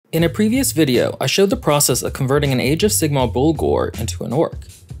In a previous video, I showed the process of converting an Age of Sigmar Bulgor into an orc.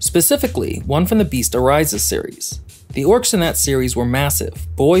 Specifically, one from the Beast Arises series. The orcs in that series were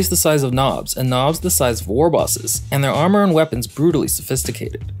massive, boys the size of knobs and knobs the size of war bosses, and their armor and weapons brutally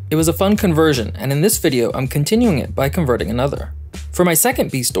sophisticated. It was a fun conversion, and in this video I'm continuing it by converting another. For my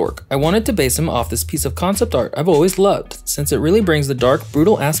second Beast Orc, I wanted to base him off this piece of concept art I've always loved, since it really brings the dark,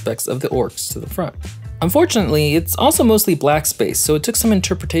 brutal aspects of the orcs to the front. Unfortunately, it's also mostly black space, so it took some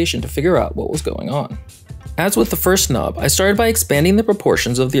interpretation to figure out what was going on. As with the first knob, I started by expanding the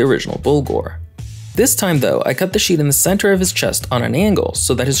proportions of the original Bulgor. This time though, I cut the sheet in the center of his chest on an angle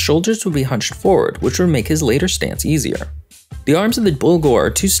so that his shoulders would be hunched forward, which would make his later stance easier. The arms of the Bulgor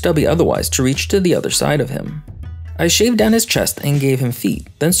are too stubby otherwise to reach to the other side of him. I shaved down his chest and gave him feet,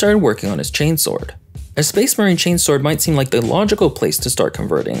 then started working on his chainsword. A Space Marine chainsword might seem like the logical place to start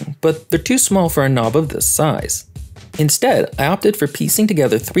converting, but they're too small for a knob of this size. Instead, I opted for piecing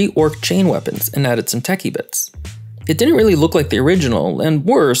together 3 orc chain weapons and added some techie bits. It didn't really look like the original, and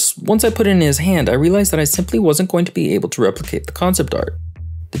worse, once I put it in his hand, I realized that I simply wasn't going to be able to replicate the concept art.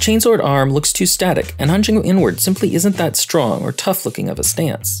 The chainsword arm looks too static, and hunching inward simply isn't that strong or tough looking of a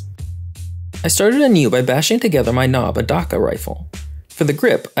stance. I started anew by bashing together my knob a dakka rifle. For the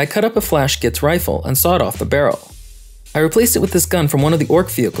grip, I cut up a Flash Gitz rifle and sawed off the barrel. I replaced it with this gun from one of the orc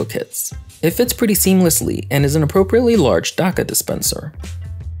vehicle kits. It fits pretty seamlessly and is an appropriately large dakka dispenser.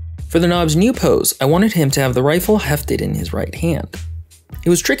 For the knob's new pose, I wanted him to have the rifle hefted in his right hand. It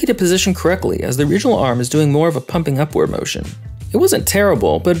was tricky to position correctly as the original arm is doing more of a pumping upward motion. It wasn't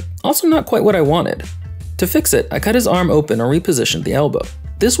terrible, but also not quite what I wanted. To fix it, I cut his arm open and repositioned the elbow.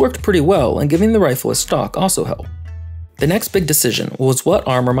 This worked pretty well, and giving the rifle a stock also helped. The next big decision was what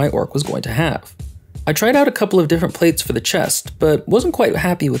armor my orc was going to have. I tried out a couple of different plates for the chest, but wasn't quite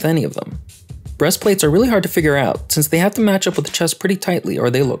happy with any of them. Breastplates are really hard to figure out, since they have to match up with the chest pretty tightly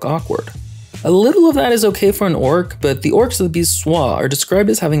or they look awkward. A little of that is okay for an orc, but the orcs of the Beast waaagh are described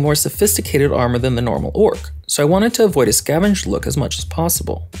as having more sophisticated armor than the normal orc, so I wanted to avoid a scavenged look as much as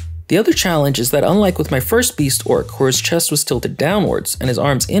possible. The other challenge is that unlike with my first Beast Orc, where his chest was tilted downwards and his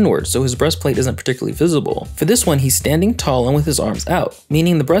arms inwards so his breastplate isn't particularly visible, for this one he's standing tall and with his arms out,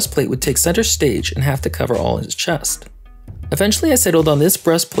 meaning the breastplate would take center stage and have to cover all his chest. Eventually I settled on this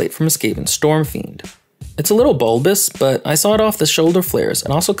breastplate from a Skaven Stormfiend. It's a little bulbous, but I sawed off the shoulder flares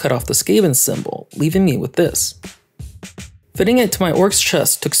and also cut off the Skaven symbol, leaving me with this. Fitting it to my orc's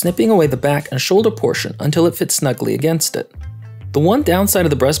chest took snipping away the back and shoulder portion until it fit snugly against it. The one downside of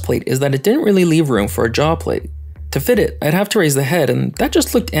the breastplate is that it didn't really leave room for a jaw plate. To fit it, I'd have to raise the head, and that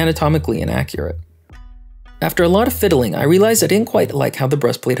just looked anatomically inaccurate. After a lot of fiddling, I realized I didn't quite like how the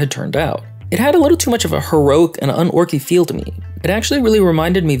breastplate had turned out. It had a little too much of a heroic and un-orky feel to me. It actually really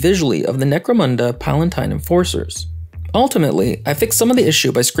reminded me visually of the Necromunda Palatine Enforcers. Ultimately, I fixed some of the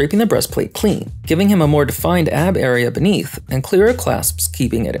issue by scraping the breastplate clean, giving him a more defined ab area beneath, and clearer clasps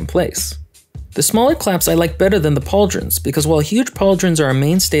keeping it in place. The smaller claps I like better than the pauldrons, because while huge pauldrons are a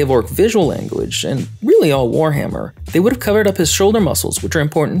mainstay of orc visual language, and really all Warhammer, they would have covered up his shoulder muscles, which are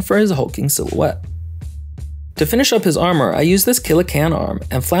important for his hulking silhouette. To finish up his armor, I used this Kill-A-Can arm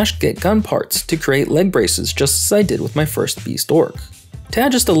and Flash Gitz gun parts to create leg braces just as I did with my first Beast Orc. To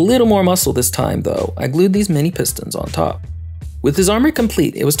add just a little more muscle this time though, I glued these mini pistons on top. With his armor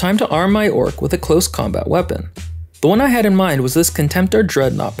complete, it was time to arm my orc with a close combat weapon. The one I had in mind was this Contemptor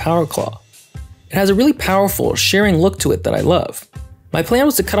Dreadnought Power Claw. It has a really powerful, shearing look to it that I love. My plan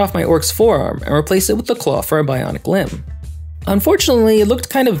was to cut off my orc's forearm and replace it with the claw for a bionic limb. Unfortunately, it looked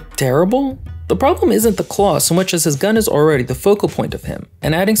kind of terrible. The problem isn't the claw so much as his gun is already the focal point of him,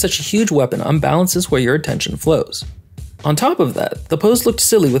 and adding such a huge weapon unbalances where your attention flows. On top of that, the pose looked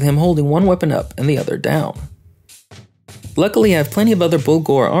silly with him holding one weapon up and the other down. Luckily, I have plenty of other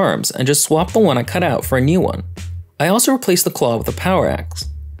Bulgor arms and just swapped the one I cut out for a new one. I also replaced the claw with a power axe.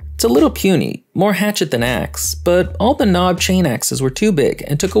 It's a little puny, more hatchet than axe, but all the knob chain axes were too big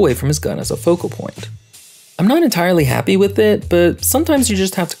and took away from his gun as a focal point. I'm not entirely happy with it, but sometimes you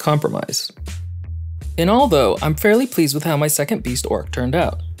just have to compromise. In all though, I'm fairly pleased with how my second Beast Orc turned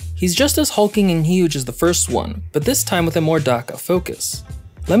out. He's just as hulking and huge as the first one, but this time with a more dakka focus.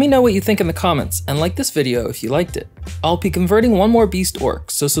 Let me know what you think in the comments, and like this video if you liked it. I'll be converting one more Beast Orc,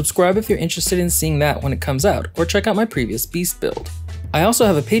 so subscribe if you're interested in seeing that when it comes out, or check out my previous Beast build. I also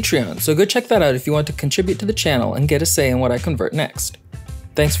have a Patreon, so go check that out if you want to contribute to the channel and get a say in what I convert next.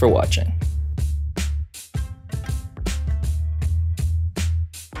 Thanks for watching.